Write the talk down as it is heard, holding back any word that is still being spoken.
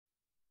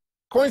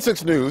Coin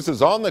 6 News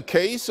is on the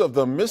case of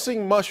the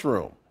missing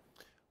mushroom.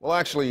 Well,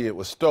 actually, it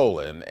was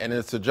stolen, and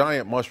it's a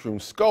giant mushroom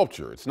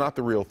sculpture. It's not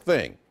the real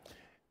thing.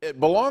 It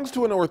belongs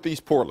to a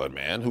Northeast Portland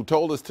man who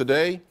told us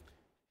today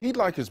he'd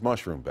like his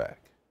mushroom back.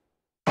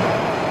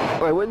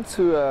 I went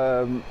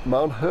to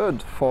Mount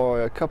Hood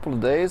for a couple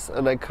of days,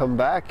 and I come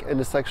back, and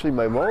it's actually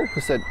my mom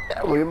who said,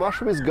 "Yeah, well, your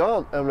mushroom is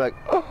gone." I'm like,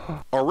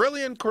 oh.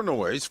 Aurelian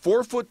Cornoy's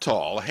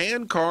 4-foot-tall,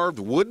 hand-carved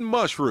wooden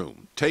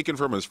mushroom, taken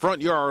from his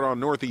front yard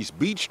on Northeast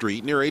Beach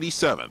Street near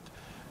 87th.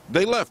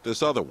 They left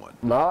this other one.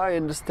 Now I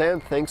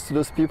understand, thanks to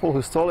those people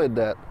who stole it,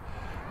 that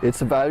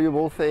it's a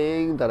valuable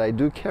thing, that I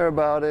do care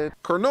about it.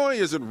 Cornoy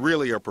isn't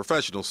really a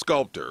professional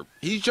sculptor.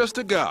 He's just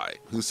a guy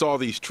who saw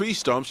these tree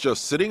stumps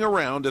just sitting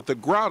around at the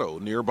grotto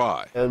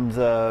nearby.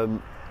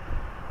 And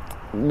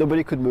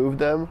nobody could move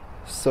them,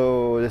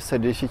 so they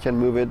said if you can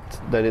move it,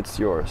 then it's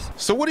yours.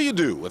 So what do you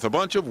do with a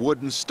bunch of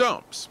wooden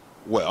stumps?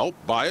 Well,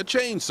 buy a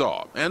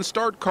chainsaw and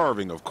start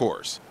carving, of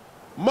course.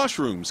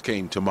 Mushrooms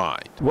came to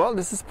mind. Well,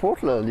 this is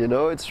Portland, you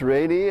know, it's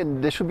rainy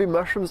and there should be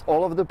mushrooms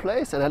all over the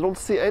place, and I don't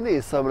see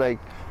any, so I'm like,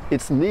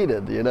 it's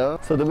needed, you know?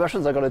 So the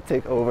mushrooms are going to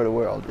take over the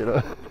world, you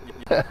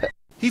know?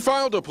 He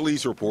filed a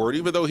police report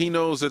even though he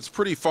knows it's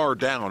pretty far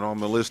down on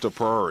the list of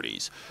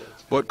priorities.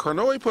 But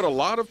Cornoy put a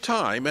lot of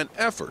time and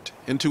effort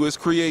into his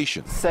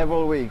creation.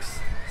 Several weeks.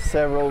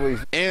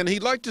 And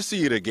he'd like to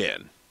see it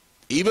again,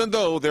 even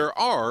though there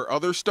are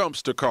other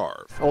stumps to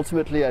carve.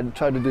 Ultimately, I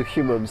try to do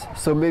humans.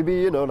 So maybe,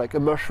 you know, like a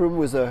mushroom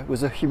with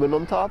a human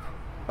on top.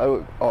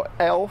 Or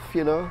elf,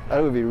 you know,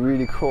 that would be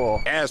really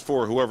cool. As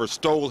for whoever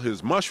stole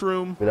his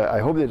mushroom, I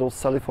hope they don't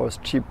sell it for a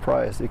cheap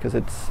price, because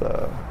it's,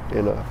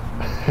 you know,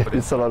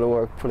 it's a lot of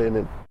work put in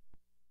it.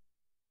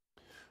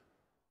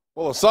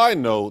 Well, a side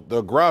note,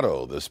 the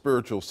grotto, the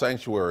spiritual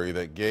sanctuary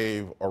that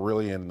gave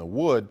Aurelian the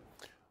wood,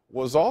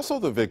 was also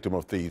the victim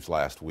of thieves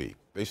last week.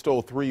 They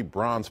stole 3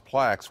 bronze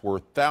plaques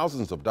worth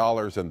thousands of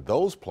dollars, and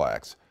those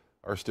plaques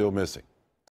are still missing.